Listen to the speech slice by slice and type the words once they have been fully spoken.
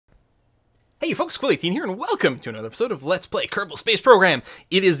Hey folks, Quill18 here, and welcome to another episode of Let's Play Kerbal Space Program.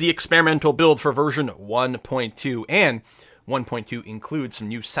 It is the experimental build for version 1.2, and 1.2 includes some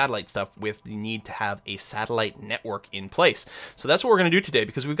new satellite stuff with the need to have a satellite network in place. So that's what we're going to do today,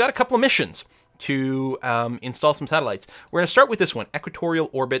 because we've got a couple of missions to install some satellites. We're going to start with this one,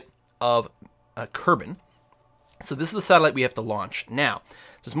 Equatorial Orbit of Kerbal. So this is the satellite we have to launch. Now,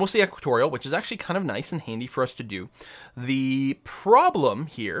 it's mostly equatorial, which is actually kind of nice and handy for us to do. The problem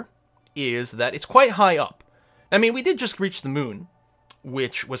here is that it's quite high up. I mean, we did just reach the moon,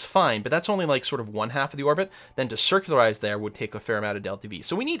 which was fine, but that's only like sort of one half of the orbit. Then to circularize there would take a fair amount of delta V.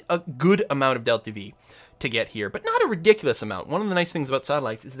 So we need a good amount of delta V to get here, but not a ridiculous amount. One of the nice things about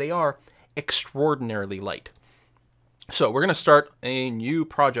satellites is they are extraordinarily light. So we're going to start a new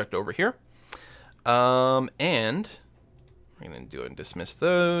project over here. And we're going to do and dismiss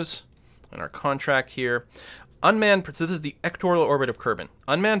those in our contract here. Unmanned, so this is the equatorial orbit of Kerbal.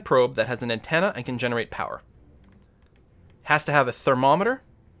 Unmanned probe that has an antenna and can generate power. Has to have a thermometer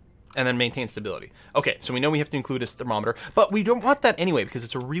and then maintain stability. Okay, so we know we have to include a thermometer, but we don't want that anyway because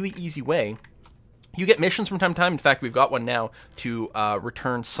it's a really easy way. You get missions from time to time. In fact, we've got one now to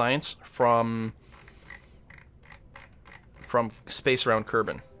return science from space around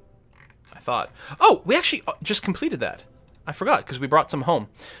Kerbal. I thought. Oh, we actually just completed that. I forgot because we brought some home.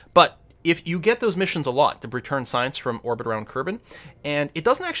 But if you get those missions a lot to return science from orbit around Kerbal, and it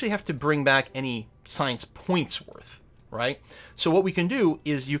doesn't actually have to bring back any science points worth, right? So what we can do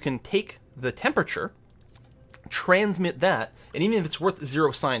is you can take the temperature, transmit that, and even if it's worth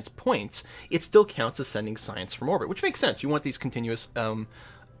 0 science points, it still counts as sending science from orbit, which makes sense. You want these continuous,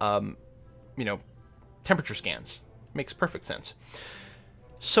 temperature scans. Makes perfect sense.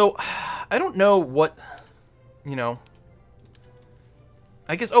 So I don't know what,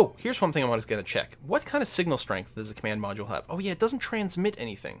 I guess, oh, here's one thing I was going to check. What kind of signal strength does the command module have? Oh, yeah, it doesn't transmit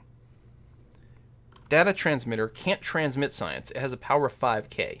anything. Data transmitter can't transmit science. It has a power of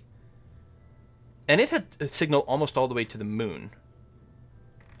 5K. And it had a signal almost all the way to the moon.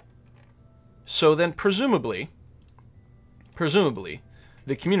 So then, presumably,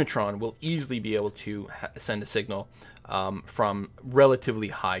 the Communitron will easily be able to send a signal from relatively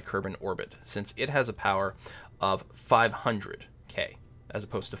high Kerbal orbit, since it has a power of 500K. As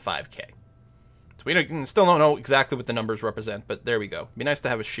opposed to 5K. So we still don't know exactly what the numbers represent, but there we go. It'd be nice to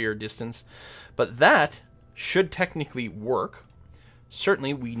have a sheer distance. But that should technically work.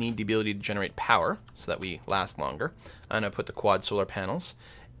 Certainly, we need the ability to generate power so that we last longer. I'm going to put the quad solar panels.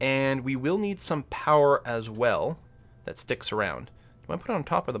 And we will need some power as well that sticks around. Do I put it on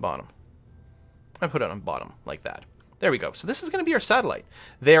top or the bottom? I put it on bottom, like that. There we go. So this is going to be our satellite.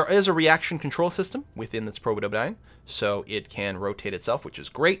 There is a reaction control system within this prototype, so it can rotate itself, which is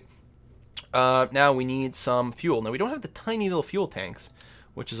great. Now we need some fuel. Now we don't have the tiny little fuel tanks,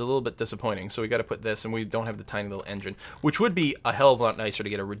 which is a little bit disappointing. So we got to put this, and we don't have the tiny little engine, which would be a hell of a lot nicer to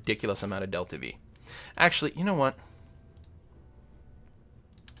get a ridiculous amount of delta V. Actually, you know what?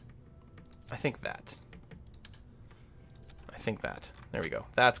 I think that. There we go.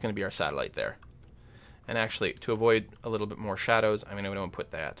 That's going to be our satellite there. And actually, to avoid a little bit more shadows, I'm going to put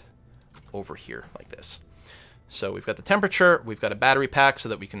that over here like this. So we've got the temperature, we've got a battery pack so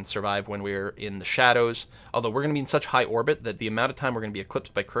that we can survive when we're in the shadows. Although we're going to be in such high orbit that the amount of time we're going to be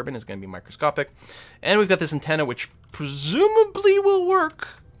eclipsed by Kerbal is going to be microscopic. And we've got this antenna which presumably will work.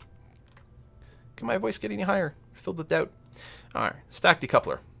 Can my voice get any higher? Filled with doubt. Alright, stack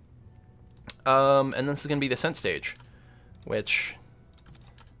decoupler. And this is going to be the ascent stage, which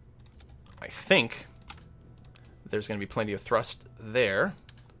I think there's going to be plenty of thrust there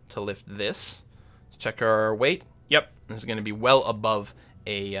to lift this. Let's check our weight. Yep, this is going to be well above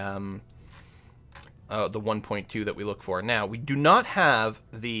the 1.2 that we look for. Now, we do not have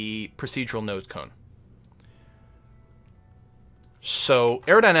the procedural nose cone. So,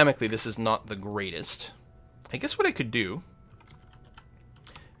 aerodynamically, this is not the greatest. I guess what I could do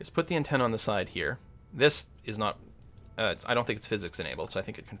is put the antenna on the side here. This is not, I don't think it's physics enabled, so I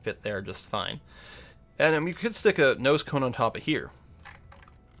think it can fit there just fine. And then we could stick a nose cone on top of here.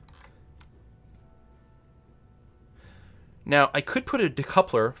 Now, I could put a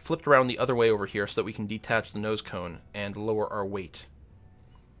decoupler flipped around the other way over here so that we can detach the nose cone and lower our weight.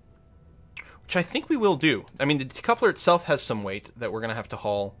 Which I think we will do. I mean, the decoupler itself has some weight that we're going to have to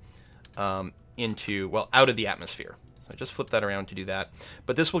haul out of the atmosphere. So I just flip that around to do that.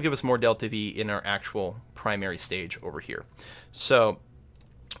 But this will give us more delta V in our actual primary stage over here. So,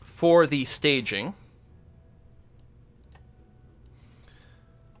 for the staging,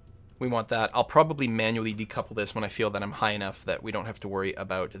 we want that. I'll probably manually decouple this when I feel that I'm high enough that we don't have to worry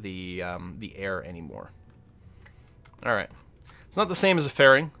about the air anymore. All right. It's not the same as a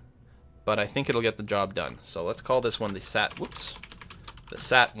fairing, but I think it'll get the job done. So let's call this one the Sat. Whoops, the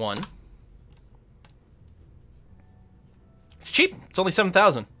Sat-1. It's cheap. It's only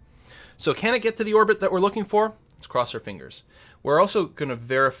 7,000. So can it get to the orbit that we're looking for? Let's cross our fingers. We're also going to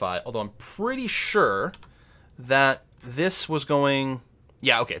verify, although I'm pretty sure that this was going...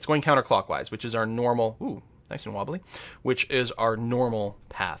 Yeah, okay, it's going counterclockwise, which is our normal... Ooh, nice and wobbly. Which is our normal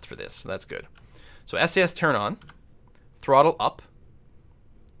path for this, so that's good. So SAS turn on. Throttle up.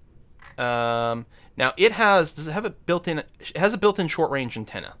 Now it has... Does it have a built-in... It has a built-in short-range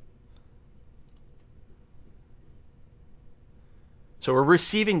antenna. So we're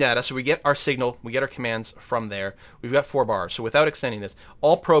receiving data, so we get our signal, we get our commands from there. We've got 4 bars, so without extending this,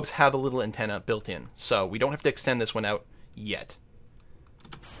 all probes have a little antenna built in. So we don't have to extend this one out yet.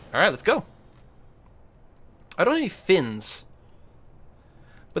 All right, let's go. I don't have any fins,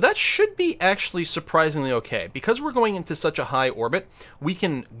 but that should be actually surprisingly okay. Because we're going into such a high orbit, we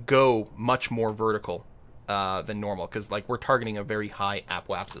can go much more vertical than normal, because like we're targeting a very high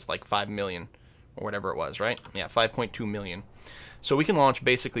apoapsis, like 5 million or whatever it was, right? Yeah, 5.2 million. So we can launch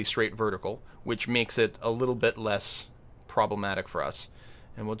basically straight vertical, which makes it a little bit less problematic for us.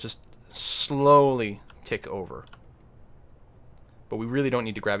 And we'll just slowly tick over. But we really don't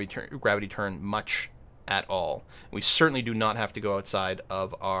need to gravity turn much at all. We certainly do not have to go outside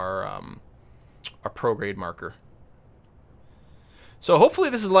of our prograde marker. So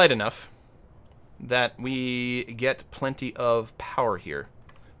hopefully this is light enough that we get plenty of power here.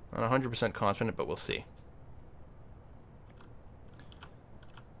 Not 100% confident, but we'll see.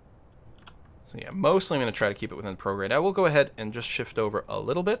 So yeah, mostly I'm going to try to keep it within the prograde. I will go ahead and just shift over a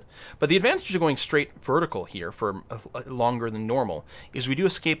little bit. But the advantage of going straight vertical here for longer than normal is we do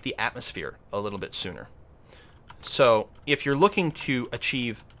escape the atmosphere a little bit sooner. So if you're looking to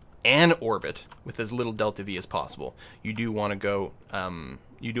achieve an orbit with as little delta V as possible, you do want to go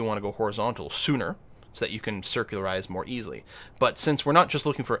horizontal sooner so that you can circularize more easily. But since we're not just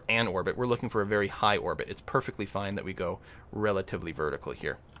looking for an orbit, we're looking for a very high orbit. It's perfectly fine that we go relatively vertical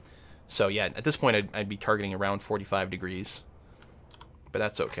here. So yeah, at this point, I'd be targeting around 45 degrees, but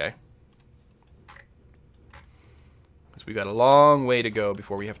that's okay. Because we've got a long way to go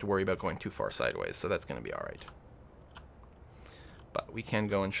before we have to worry about going too far sideways, so that's going to be all right. But we can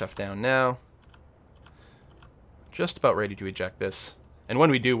go and shut down now. Just about ready to eject this. And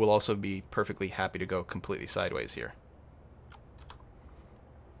when we do, we'll also be perfectly happy to go completely sideways here.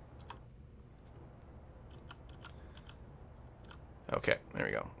 Okay, there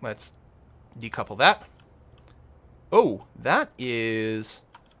we go. Let's decouple that. Oh, that is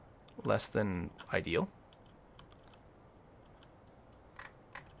less than ideal.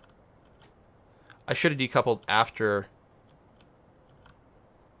 I should have decoupled after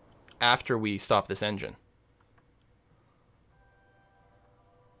we stop this engine.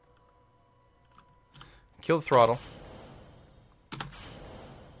 Kill the throttle.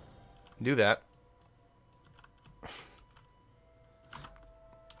 Do that.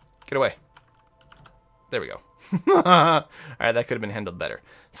 Get away. There we go. Alright, that could have been handled better.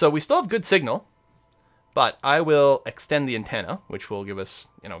 So we still have good signal, but I will extend the antenna, which will give us,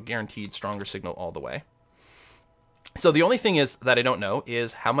 guaranteed stronger signal all the way. So the only thing is that I don't know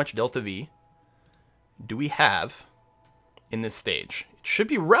is how much delta V do we have in this stage. It should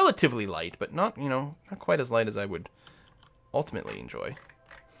be relatively light, but not, not quite as light as I would ultimately enjoy.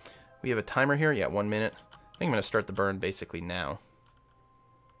 We have a timer here. Yeah, 1 minute. I think I'm going to start the burn basically now.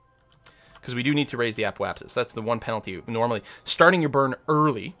 Because we do need to raise the apoapsis. That's the one penalty. Normally, starting your burn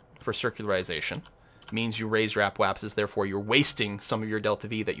early for circularization means you raise your apoapsis, therefore you're wasting some of your delta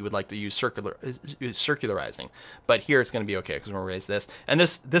V that you would like to use circularizing. But here it's going to be okay because we're going to raise this. And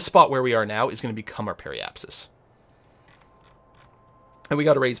this spot where we are now is going to become our periapsis. And we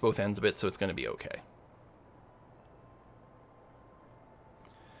got to raise both ends a bit, so it's going to be okay.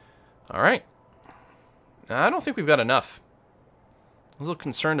 All right. I don't think we've got enough. I was a little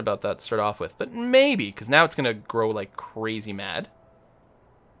concerned about that to start off with, but maybe, because now it's going to grow like crazy mad.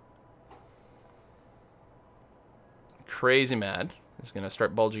 Crazy mad. It's going to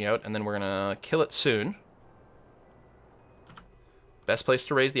start bulging out, and then we're going to kill it soon. Best place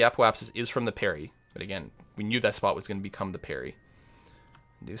to raise the apoapsis is from the peri, but again, we knew that spot was going to become the peri.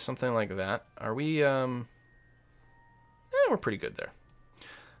 Do something like that. Are we, we're pretty good there.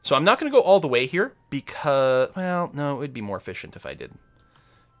 So I'm not going to go all the way here because, well, no, it would be more efficient if I did.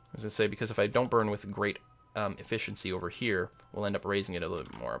 I was going to say, because if I don't burn with great efficiency over here, we'll end up raising it a little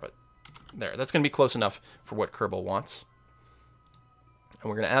bit more. But there, that's going to be close enough for what Kerbal wants. And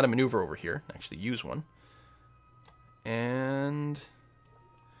we're going to add a maneuver over here, actually use one. And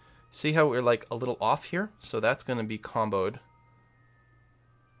see how we're like a little off here? So that's going to be comboed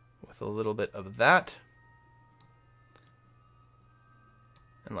with a little bit of that.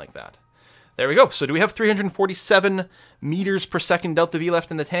 And like that. There we go. So do we have 347 meters per second delta V left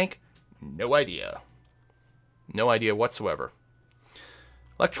in the tank? No idea. No idea whatsoever.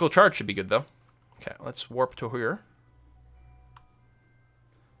 Electrical charge should be good, though. Okay, let's warp to here.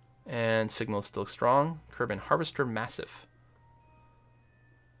 And signal is still strong. Kerbal Harvester Massive.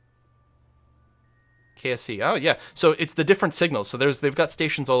 KSC. Oh, yeah. So it's the different signals. So they've got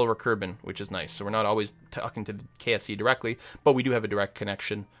stations all over Kerbal, which is nice. So we're not always talking to the KSC directly, but we do have a direct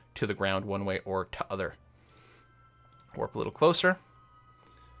connection to the ground one way or to other. Warp a little closer.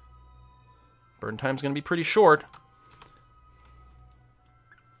 Burn time's going to be pretty short.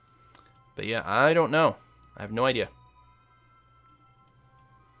 But yeah, I don't know. I have no idea.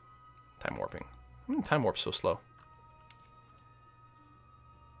 Time warping. Time warp's so slow.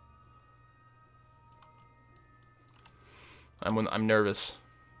 I'm nervous.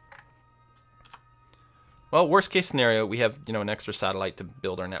 Well, worst case scenario, we have, an extra satellite to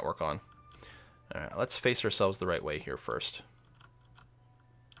build our network on. All right, let's face ourselves the right way here first.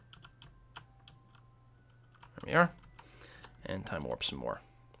 There we are. And time warp some more.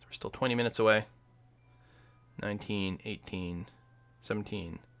 We're still 20 minutes away. 19, 18,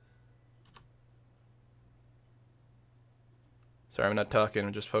 17. Sorry, I'm not talking.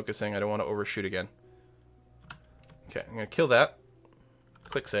 I'm just focusing. I don't want to overshoot again. Okay, I'm going to kill that.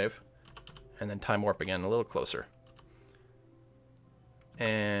 Quick save. And then time warp again, a little closer.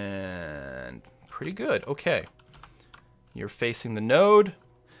 And pretty good. Okay. You're facing the node.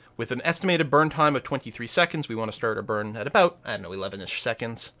 With an estimated burn time of 23 seconds, we want to start our burn at about, 11-ish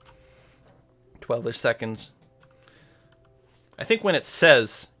seconds. 12-ish seconds. I think when it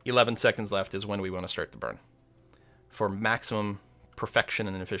says 11 seconds left is when we want to start the burn. For maximum perfection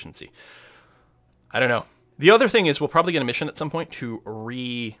and efficiency. I don't know. The other thing is we'll probably get a mission at some point to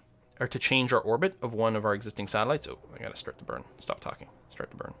to change our orbit of one of our existing satellites. Oh, I gotta start the burn. Stop talking.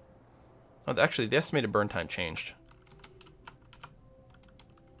 Start the burn. Oh, actually, the estimated burn time changed.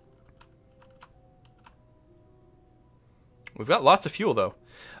 We've got lots of fuel, though.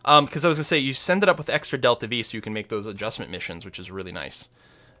 Because I was going to say, you send it up with extra delta V so you can make those adjustment missions, which is really nice.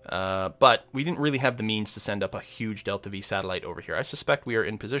 But we didn't really have the means to send up a huge delta V satellite over here. I suspect we are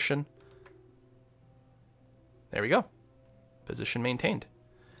in position. There we go. Position maintained.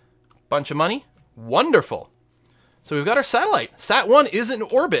 Bunch of money. Wonderful. So we've got our satellite. Sat-1 is in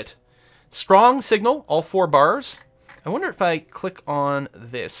orbit. Strong signal, all 4 bars. I wonder if I click on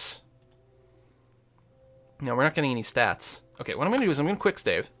this. No, we're not getting any stats. Okay, what I'm going to do is I'm going to quick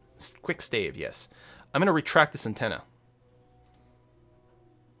stave. Quick stave, yes. I'm going to retract this antenna.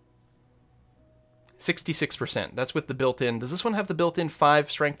 66%. That's with the built-in. Does this one have the built-in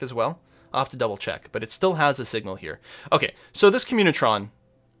 5 strength as well? I'll have to double check, but it still has a signal here. Okay, so this Communitron,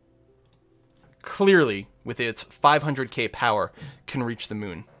 clearly, with its 500k power, can reach the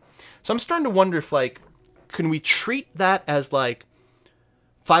moon. So I'm starting to wonder if, can we treat that as,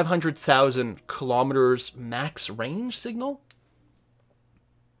 500,000 kilometers max range signal?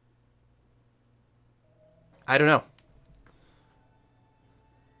 I don't know.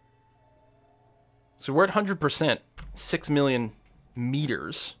 So we're at 100%, 6 million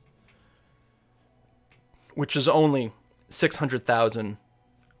meters, which is only 600,000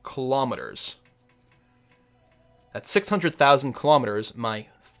 kilometers. At 600,000 kilometers, my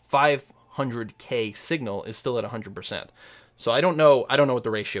 500k signal is still at 100%. So I don't know what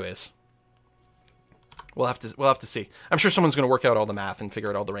the ratio is. We'll have to see. I'm sure someone's going to work out all the math and figure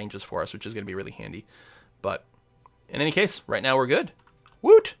out all the ranges for us, which is going to be really handy. But in any case, right now we're good.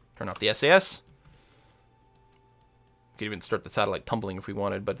 Woot! Turn off the SAS. We could even start the satellite tumbling if we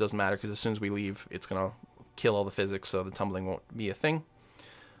wanted, but it doesn't matter because as soon as we leave, it's going to kill all the physics, so the tumbling won't be a thing.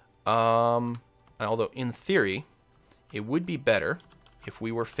 Although in theory, it would be better if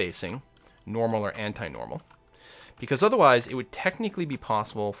we were facing normal or anti-normal, because otherwise it would technically be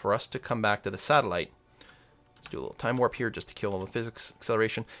possible for us to come back to the satellite. Let's do a little time warp here just to kill all the physics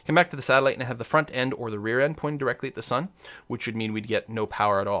acceleration. Come back to the satellite and have the front end or the rear end pointed directly at the sun, which would mean we'd get no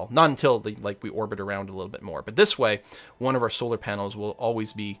power at all. Not until we orbit around a little bit more. But this way, one of our solar panels will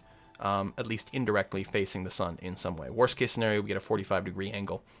always be at least indirectly facing the sun in some way. Worst case scenario, we get a 45-degree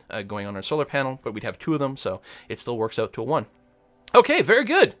angle going on our solar panel, but we'd have 2 of them, so it still works out to a 1. Okay, very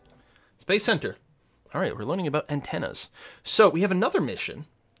good. Space Center. All right, we're learning about antennas. So we have another mission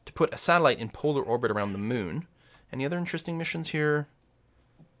to put a satellite in polar orbit around the moon. Any other interesting missions here?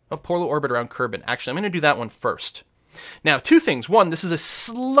 Oh, polar orbit around Kerbal. Actually, I'm going to do that one first. Now, 2 things. One, this is a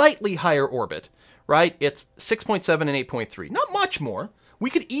slightly higher orbit, right? It's 6.7 and 8.3. Not much more. We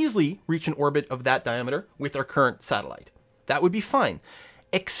could easily reach an orbit of that diameter with our current satellite. That would be fine.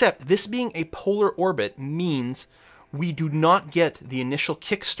 Except this being a polar orbit means we do not get the initial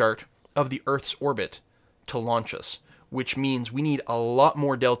kickstart of the Earth's orbit to launch us, which means we need a lot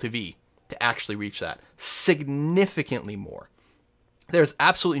more delta V to actually reach that. Significantly more. There's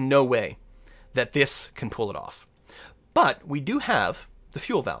absolutely no way that this can pull it off. But we do have the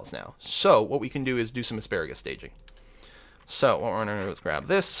fuel valves now. So what we can do is do some asparagus staging. So what we're going to do is grab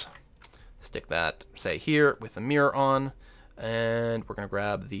this, stick that, say, here with the mirror on, and we're going to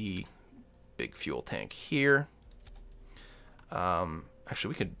grab the big fuel tank here. Actually,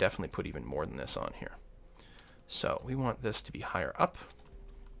 we could definitely put even more than this on here. So we want this to be higher up,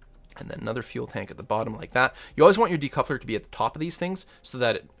 and then another fuel tank at the bottom like that. You always want your decoupler to be at the top of these things so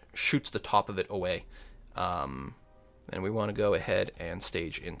that it shoots the top of it away. And we want to go ahead and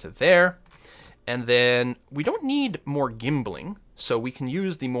stage into there. And then we don't need more gimbling, so we can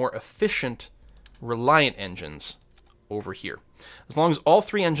use the more efficient Reliant engines over here. As long as all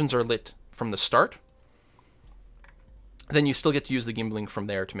three engines are lit from the start, then you still get to use the gimbling from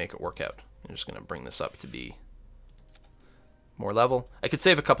there to make it work out. I'm just going to bring this up to be more level. I could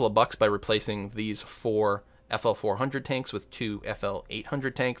save a couple of bucks by replacing these 4 FL400 tanks with 2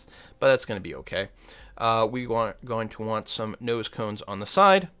 FL800 tanks, but that's going to be okay. We are going to want some nose cones on the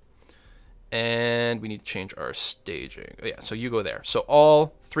side, and we need to change our staging. Oh, yeah, so you go there. So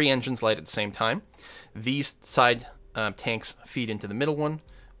all 3 engines light at the same time. These side tanks feed into the middle one.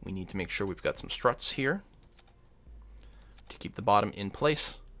 We need to make sure we've got some struts here to keep the bottom in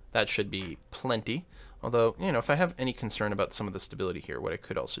place. That should be plenty. Although, you know, if I have any concern about some of the stability here, what I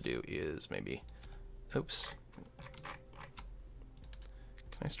could also do is maybe... Oops.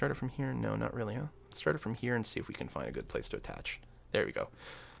 Can I start it from here? No, not really, huh? Let's start it from here and see if we can find a good place to attach. There we go.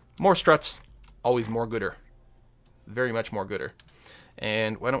 More struts, always more gooder. Very much more gooder.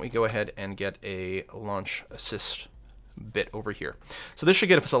 And why don't we go ahead and get a launch assist bit over here. So this should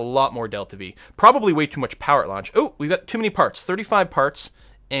get us a lot more delta V. Probably way too much power at launch. Oh, we've got too many parts. 35 parts.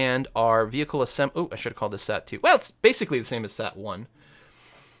 And our vehicle assembly... Oh, I should have called this SAT 2. Well, it's basically the same as SAT 1,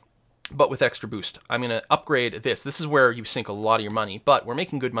 but with extra boost. I'm going to upgrade this. This is where you sink a lot of your money, but we're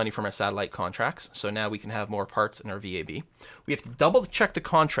making good money from our satellite contracts, so now we can have more parts in our VAB. We have to double check the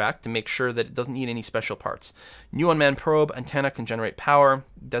contract to make sure that it doesn't need any special parts. New unmanned probe, antenna can generate power,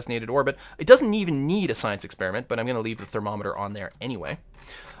 designated orbit. It doesn't even need a science experiment, but I'm going to leave the thermometer on there anyway.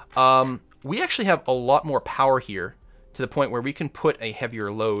 We actually have a lot more power here to the point where we can put a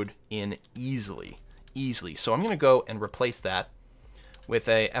heavier load in easily. So I'm going to go and replace that with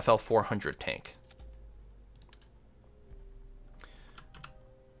a FL400 tank.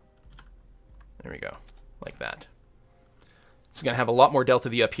 There we go, like that. It's going to have a lot more delta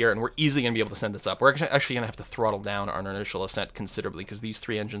V up here, and we're easily going to be able to send this up. We're actually going to have to throttle down our initial ascent considerably because these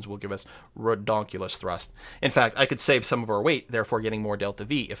 3 engines will give us redonkulous thrust. In fact, I could save some of our weight, therefore getting more delta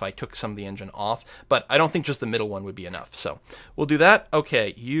V if I took some of the engine off, but I don't think just the middle one would be enough. So we'll do that.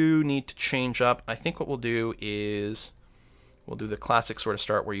 Okay, you need to change up. I think what we'll do is we'll do the classic sort of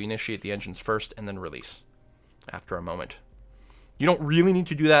start where you initiate the engines first and then release after a moment. You don't really need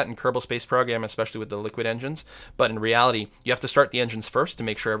to do that in Kerbal Space Program, especially with the liquid engines, but in reality, you have to start the engines first to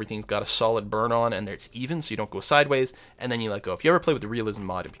make sure everything's got a solid burn on and it's even so you don't go sideways, and then you let go. If you ever play with the realism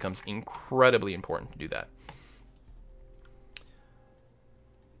mod, it becomes incredibly important to do that.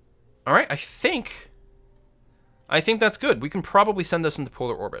 All right, I think that's good. We can probably send this into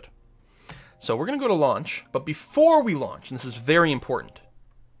polar orbit. So we're going to go to launch, but before we launch, and this is very important.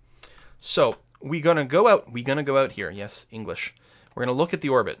 So we're going to go out here. Yes, English. We're going to look at the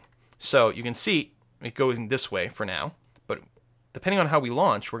orbit. So you can see it goes this way for now, but depending on how we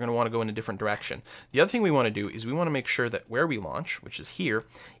launch, we're going to want to go in a different direction. The other thing we want to do is we want to make sure that where we launch, which is here,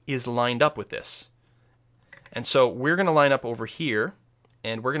 is lined up with this. And so we're going to line up over here,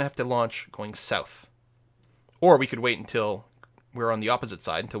 and we're going to have to launch going south. Or we could wait until we're on the opposite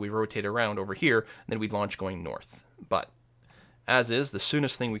side, until we rotate around over here, and then we'd launch going north. But as is, the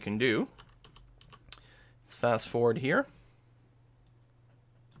soonest thing we can do is fast forward here.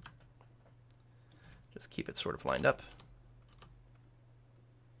 Just keep it sort of lined up.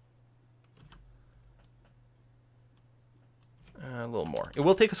 A little more. It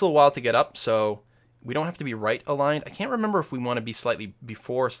will take us a little while to get up, so we don't have to be right aligned. I can't remember if we want to be slightly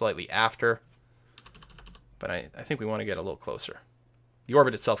before, slightly after, but I think we want to get a little closer. The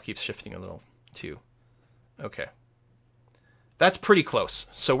orbit itself keeps shifting a little, too. Okay. That's pretty close.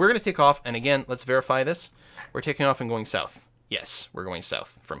 So we're going to take off, and again, let's verify this. We're taking off and going south. Yes, we're going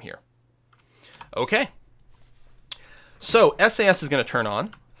south from here. Okay. So SAS is going to turn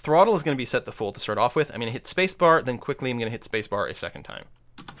on. Throttle is going to be set to full to start off with. I'm going to hit spacebar, then quickly I'm going to hit spacebar a second time.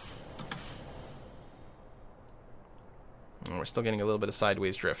 And we're still getting a little bit of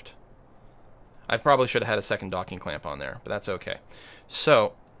sideways drift. I probably should have had a second docking clamp on there, but that's okay.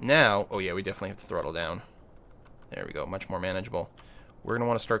 So now, oh yeah, we definitely have to throttle down. There we go, much more manageable. We're going to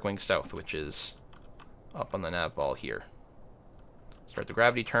want to start going south, which is up on the nav ball here. Start the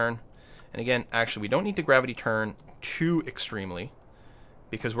gravity turn. And again, actually, we don't need to gravity turn too extremely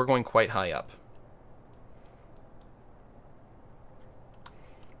because we're going quite high up.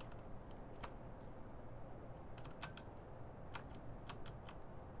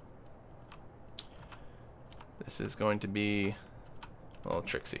 This is going to be a little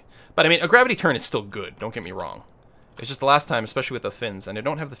tricksy. But I mean, a gravity turn is still good, don't get me wrong. It's just the last time, especially with the fins, and I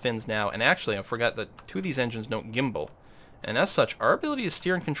don't have the fins now. And actually, I forgot that 2 of these engines don't gimbal. And as such, our ability to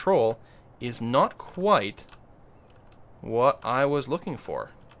steer and control is not quite what I was looking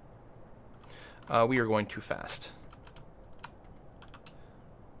for. We are going too fast.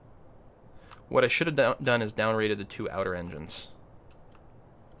 What I should have done is downrated the 2 outer engines.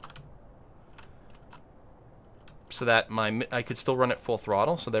 So that I could still run at full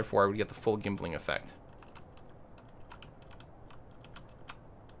throttle, so therefore I would get the full gimbling effect.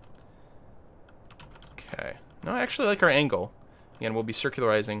 Okay. No, I actually like our angle. Again, we'll be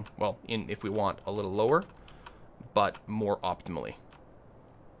circularizing, well, if we want, a little lower, but more optimally.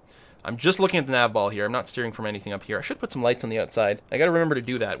 I'm just looking at the nav ball here. I'm not steering from anything up here. I should put some lights on the outside. I got to remember to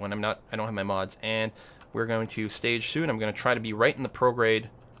do that when I don't have my mods. And we're going to stage soon. I'm going to try to be right in the prograde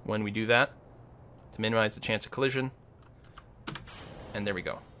when we do that to minimize the chance of collision. And there we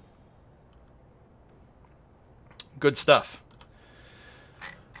go. Good stuff.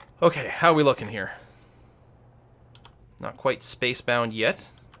 Okay, how are we looking here? Not quite space-bound yet,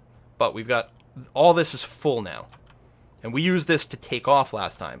 but we've got... all this is full now. And we used this to take off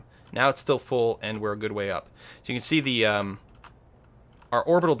last time. Now it's still full, and we're a good way up. So you can see the our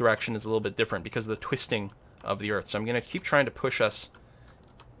orbital direction is a little bit different because of the twisting of the Earth. So I'm going to keep trying to push us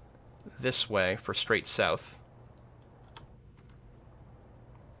this way for straight south.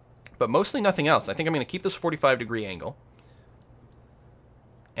 But mostly nothing else. I think I'm going to keep this 45-degree angle.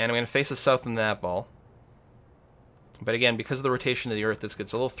 And I'm going to face the south in the nav ball. But again, because of the rotation of the Earth, this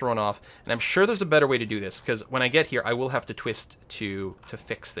gets a little thrown off. And I'm sure there's a better way to do this, because when I get here, I will have to twist to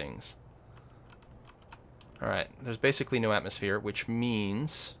fix things. Alright, there's basically no atmosphere, which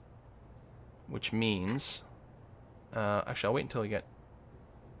means... actually, I'll wait until I get...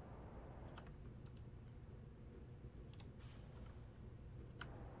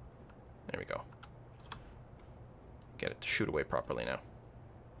 There we go. Get it to shoot away properly now.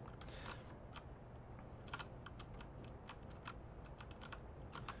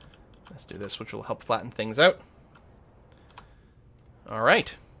 Let's do this, which will help flatten things out. All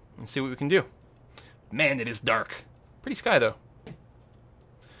right, let's see what we can do. Man, it is dark. Pretty sky, though.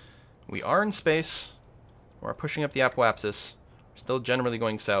 We are in space. We're pushing up the apoapsis. We're still generally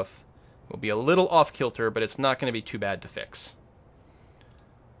going south. We'll be a little off kilter, but it's not going to be too bad to fix.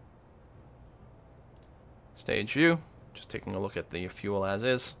 Stage view. Just taking a look at the fuel as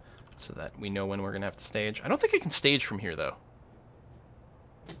is, so that we know when we're going to have to stage. I don't think I can stage from here, though.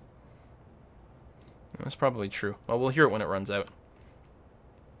 That's probably true. Well, we'll hear it when it runs out.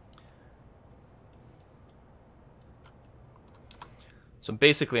 So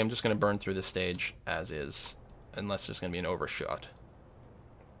basically, I'm just going to burn through this stage as is, unless there's going to be an overshot.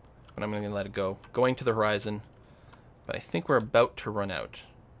 But I'm going to let it go. Going to the horizon, but I think we're about to run out.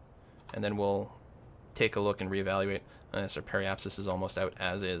 And then we'll take a look and reevaluate. Unless our periapsis is almost out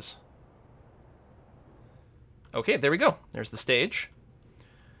as is. Okay, there we go. There's the stage.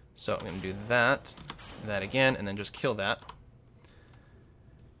 So I'm going to do that again, and then just kill that.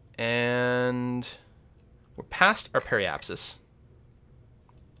 And we're past our periapsis.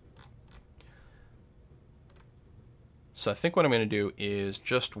 So I think what I'm going to do is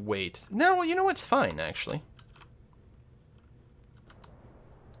just wait. No, you know what? It's fine, actually.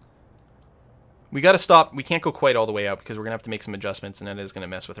 We got to stop. We can't go quite all the way out because we're going to have to make some adjustments, and that is going to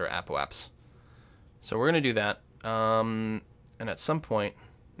mess with our apoaps. So we're going to do that. And at some point...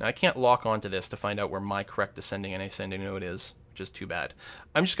 Now, I can't lock onto this to find out where my correct descending and ascending node is, which is too bad.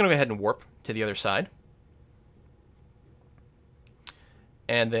 I'm just going to go ahead and warp to the other side.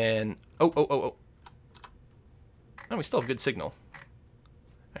 And then... Oh, we still have good signal.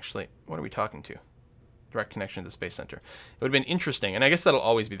 Actually, what are we talking to? Direct connection to the Space Center. It would have been interesting, and I guess that'll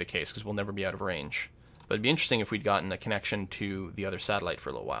always be the case because we'll never be out of range. But it'd be interesting if we'd gotten a connection to the other satellite for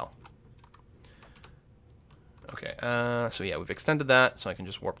a little while. Okay, so yeah, we've extended that, so I can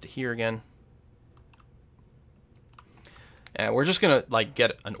just warp to here again. And we're just going to, like,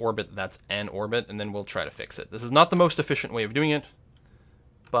 get an orbit that's an orbit, and then we'll try to fix it. This is not the most efficient way of doing it,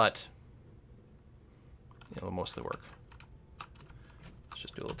 but it'll mostly work.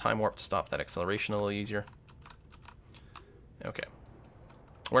 just do a little time warp to stop that acceleration a little easier. Okay.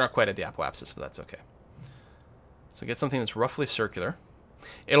 We're not quite at the apoapsis, but that's okay. So get something that's roughly circular.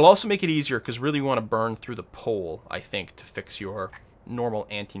 It'll also make it easier because really you want to burn through the pole, I think, to fix your normal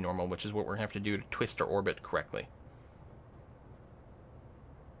anti-normal, which is what we're going to have to do to twist our orbit correctly.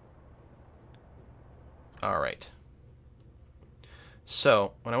 All right.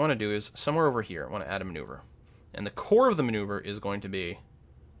 So what I want to do is somewhere over here, I want to add a maneuver. And the core of the maneuver is going to be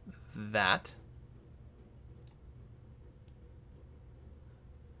that.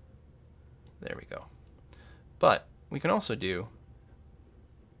 There we go. But we can also do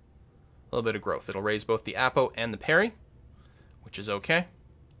a little bit of growth. It'll raise both the apo and the peri, which is okay.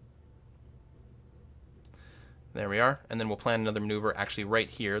 There we are. And then we'll plan another maneuver actually right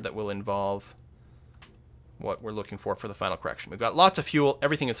here that will involve what we're looking for the final correction. We've got lots of fuel.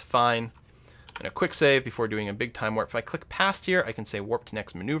 Everything is fine. And a quick save before doing a big time warp. If I click past here, I can say warp to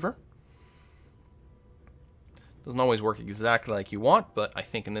next maneuver. Doesn't always work exactly like you want, but I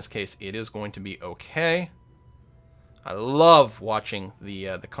think in this case it is going to be okay. I love watching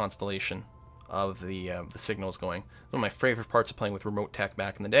the constellation of the signals going. One of my favorite parts of playing with remote tech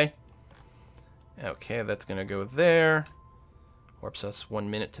back in the day. Okay, that's going to go there. Warps us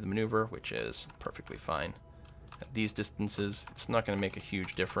 1 minute to the maneuver, which is perfectly fine. At these distances, it's not going to make a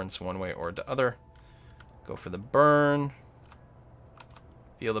huge difference one way or the other. Go for the burn.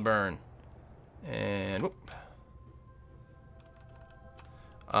 Feel the burn. And whoop.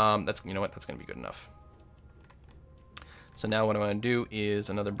 You know what? That's going to be good enough. So now what I want to do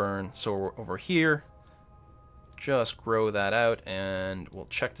is another burn. So over here, just grow that out, and we'll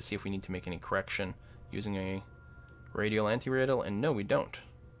check to see if we need to make any correction using a radial, anti-radial, and no, we don't.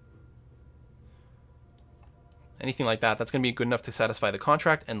 Anything like that, that's going to be good enough to satisfy the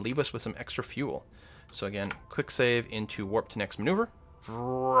contract and leave us with some extra fuel. So again, quick save into warp to next maneuver.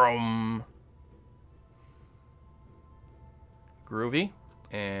 Vroom. Groovy.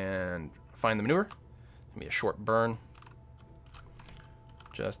 And find the maneuver. It's going to be a short burn.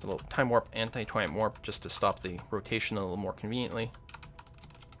 Just a little time warp, anti-time warp, just to stop the rotation a little more conveniently.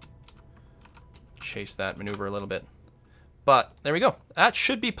 Chase that maneuver a little bit. But there we go. That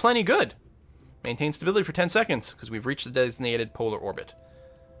should be plenty good. Maintain stability for 10 seconds, because we've reached the designated polar orbit.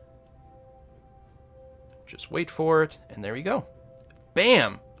 Just wait for it, and there we go.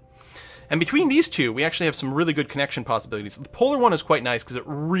 Bam! And between these two, we actually have some really good connection possibilities. The polar one is quite nice because it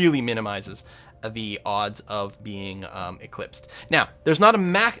really minimizes the odds of being eclipsed. Now, there's not a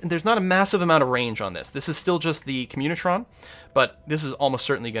massive amount of range on this. This is still just the communitron, but this is almost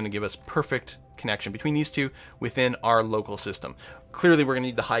certainly going to give us perfect connection between these two within our local system. Clearly, we're going to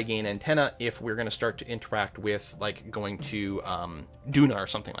need the high gain antenna if we're going to start to interact with, like, going to Duna or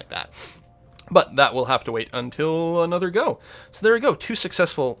something like that. But that will have to wait until another go. So there we go. 2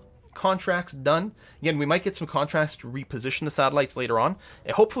 successful contracts done. Again, we might get some contracts to reposition the satellites later on.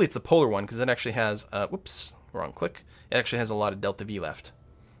 And hopefully it's the polar one, because it actually has, whoops, wrong click. It actually has a lot of delta V left.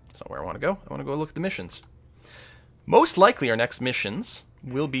 That's not where I want to go. I want to go look at the missions. Most likely our next missions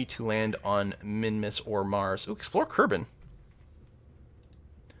will be to land on Minmus or Mars. Ooh, explore Kerbin.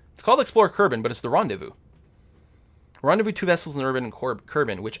 It's called Explore Kerbin, but it's the Rendezvous. Rendezvous 2 vessels in Urban and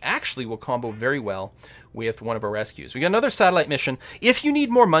Kerbin, which actually will combo very well with one of our rescues. We got another satellite mission. If you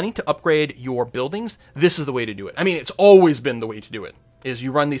need more money to upgrade your buildings, this is the way to do it. I mean, it's always been the way to do it, is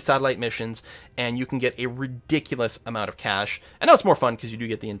you run these satellite missions, and you can get a ridiculous amount of cash. And now it's more fun because you do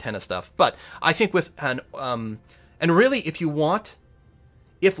get the antenna stuff. But I think with an... and really, if you want...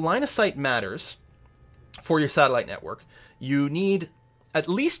 If line of sight matters for your satellite network, you need at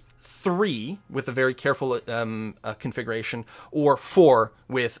least 3 with a very careful configuration, or 4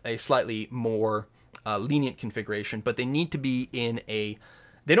 with a slightly more lenient configuration, but they need to be in a...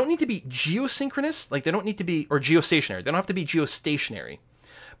 They don't need to be geosynchronous, like they don't need to be... Or geostationary. They don't have to be geostationary,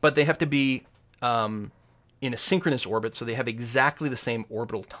 but they have to be in a synchronous orbit, so they have exactly the same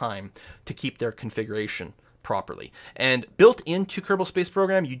orbital time to keep their configuration properly. And built into Kerbal Space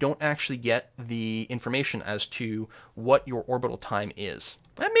Program, you don't actually get the information as to what your orbital time is.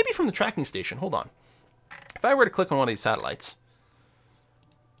 Maybe from the tracking station. Hold on. If I were to click on one of these satellites,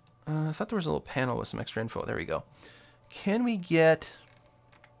 I thought there was a little panel with some extra info. There we go. Can we get...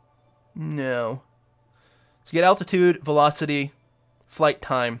 No. Let's get altitude, velocity, flight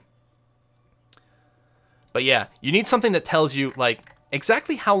time. But yeah, you need something that tells you, like,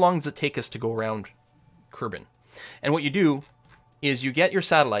 exactly how long does it take us to go around Kerbin. And what you do is you get your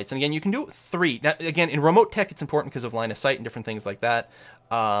satellites, and again, you can do 3. Now, again, in remote tech, it's important because of line of sight and different things like that.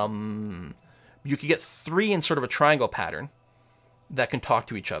 You could get 3 in sort of a triangle pattern that can talk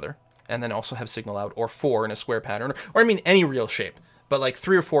to each other, and then also have signal out, or 4 in a square pattern, or I mean, any real shape. but like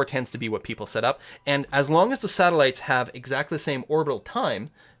 3 or 4 tends to be what people set up. And as long as the satellites have exactly the same orbital time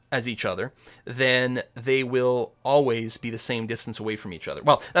as each other, then they will always be the same distance away from each other.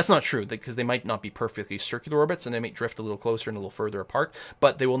 Well, that's not true, because they might not be perfectly circular orbits, and they might drift a little closer and a little further apart,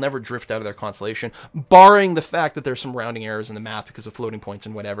 but they will never drift out of their constellation, barring the fact that there's some rounding errors in the math because of floating points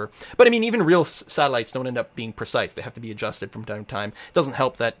and whatever. But I mean, even real satellites don't end up being precise. They have to be adjusted from time to time. It doesn't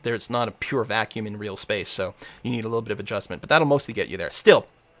help that there's not a pure vacuum in real space, so you need a little bit of adjustment, but that'll mostly get you there. Still,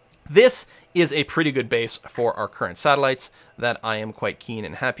 this is a pretty good base for our current satellites that I am quite keen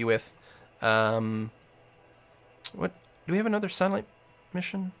and happy with. What do we have another satellite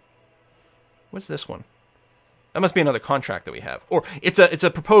mission? What's this one? That must be another contract that we have, or it's a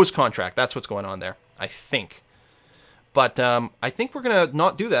proposed contract. That's what's going on there, I think. But I think we're gonna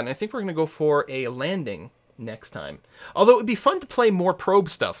not do that, and I think we're gonna go for a landing next time. Although it would be fun to play more probe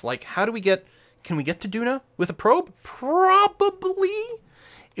stuff. Like, how do we get? Can we get to Duna with a probe? Probably.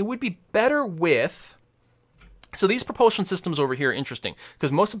 It would be better with... So these propulsion systems over here are interesting,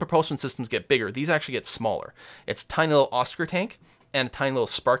 because most of the propulsion systems get bigger. These actually get smaller. It's a tiny little Oscar tank and a tiny little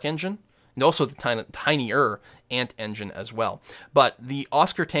spark engine, and also the tinier Ant engine as well. But the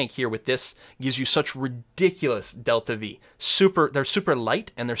Oscar tank here with this gives you such ridiculous delta V. They're super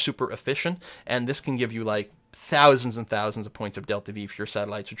light and they're super efficient, and this can give you like thousands and thousands of points of delta V for your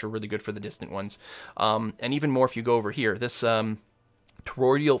satellites, which are really good for the distant ones. And even more if you go over here. This...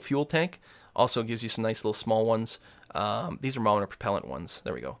 toroidal fuel tank also gives you some nice little small ones. These are monopropellant ones.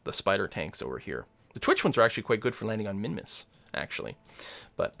 There we go. The spider tanks over here. The Twitch ones are actually quite good for landing on Minmus, actually.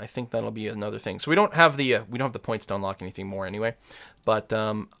 But I think that'll be another thing. So we don't have the points to unlock anything more anyway. But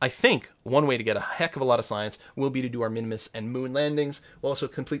I think one way to get a heck of a lot of science will be to do our Minmus and moon landings. We'll also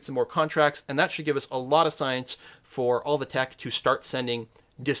complete some more contracts, and that should give us a lot of science for all the tech to start sending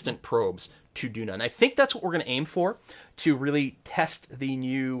distant probes to Duna. And I think that's what we're going to aim for, to really test the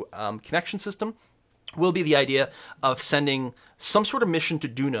new connection system, will be the idea of sending some sort of mission to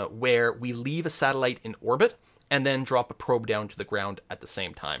Duna where we leave a satellite in orbit and then drop a probe down to the ground at the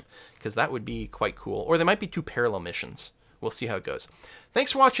same time, because that would be quite cool. Or there might be 2 parallel missions. We'll see how it goes.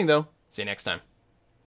 Thanks for watching, though. See you next time.